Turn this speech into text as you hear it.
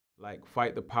Like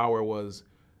Fight the Power was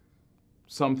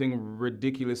something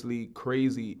ridiculously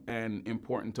crazy and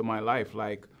important to my life.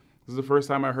 Like, this is the first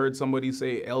time I heard somebody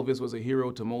say Elvis was a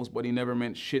hero to most, but he never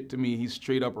meant shit to me. He's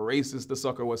straight up racist. The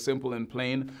sucker was simple and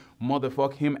plain.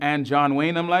 Motherfuck him and John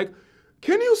Wayne. I'm like,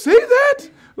 can you say that?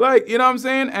 Like, you know what I'm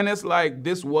saying? And it's like,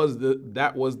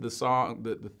 that was the song,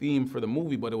 the theme for the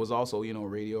movie, but it was also, you know,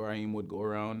 Radio Raheem would go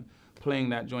around playing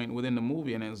that joint within the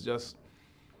movie, and it's just,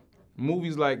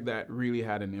 movies like that really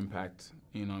had an impact,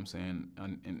 you know what I'm saying,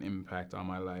 an impact on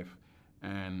my life.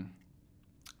 And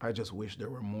I just wish there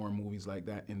were more movies like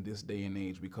that in this day and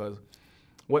age, because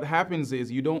what happens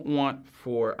is you don't want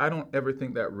I don't ever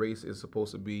think that race is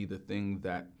supposed to be the thing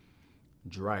that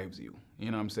drives you.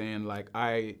 You know what I'm saying? Like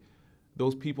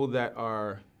those people that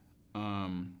are,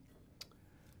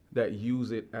 that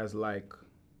use it as like,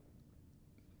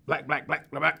 black, black,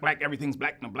 black, black, black, everything's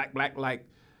black, no, black, black, like,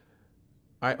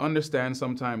 I understand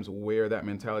sometimes where that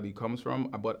mentality comes from,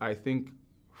 but I think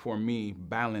for me,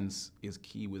 balance is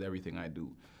key with everything I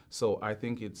do. So I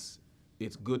think it's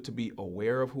good to be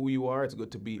aware of who you are. It's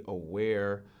good to be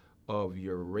aware of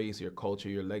your race, your culture,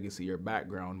 your legacy, your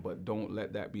background, but don't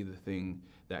let that be the thing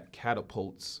that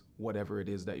catapults whatever it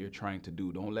is that you're trying to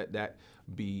do. Don't let that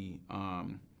be,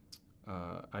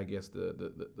 I guess,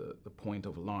 the point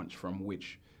of launch from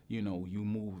which, you know, you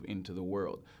move into the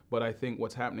world. But I think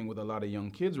what's happening with a lot of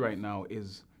young kids right now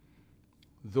is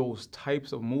those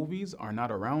types of movies are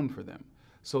not around for them.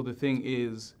 So the thing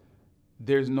is,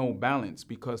 there's no balance,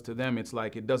 because to them it's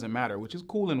like it doesn't matter, which is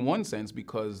cool in one sense,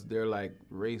 because they're like,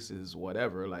 race is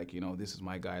whatever, like, you know, this is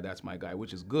my guy, that's my guy,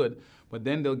 which is good. But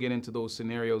then they'll get into those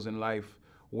scenarios in life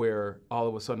where all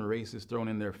of a sudden race is thrown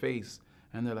in their face,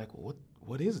 and they're like,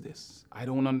 what is this? I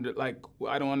don't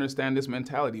understand this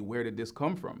mentality. Where did this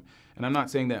come from? And I'm not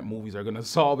saying that movies are gonna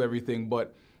solve everything,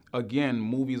 but again,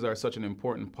 movies are such an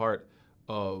important part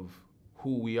of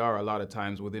who we are a lot of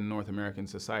times within North American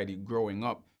society growing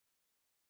up.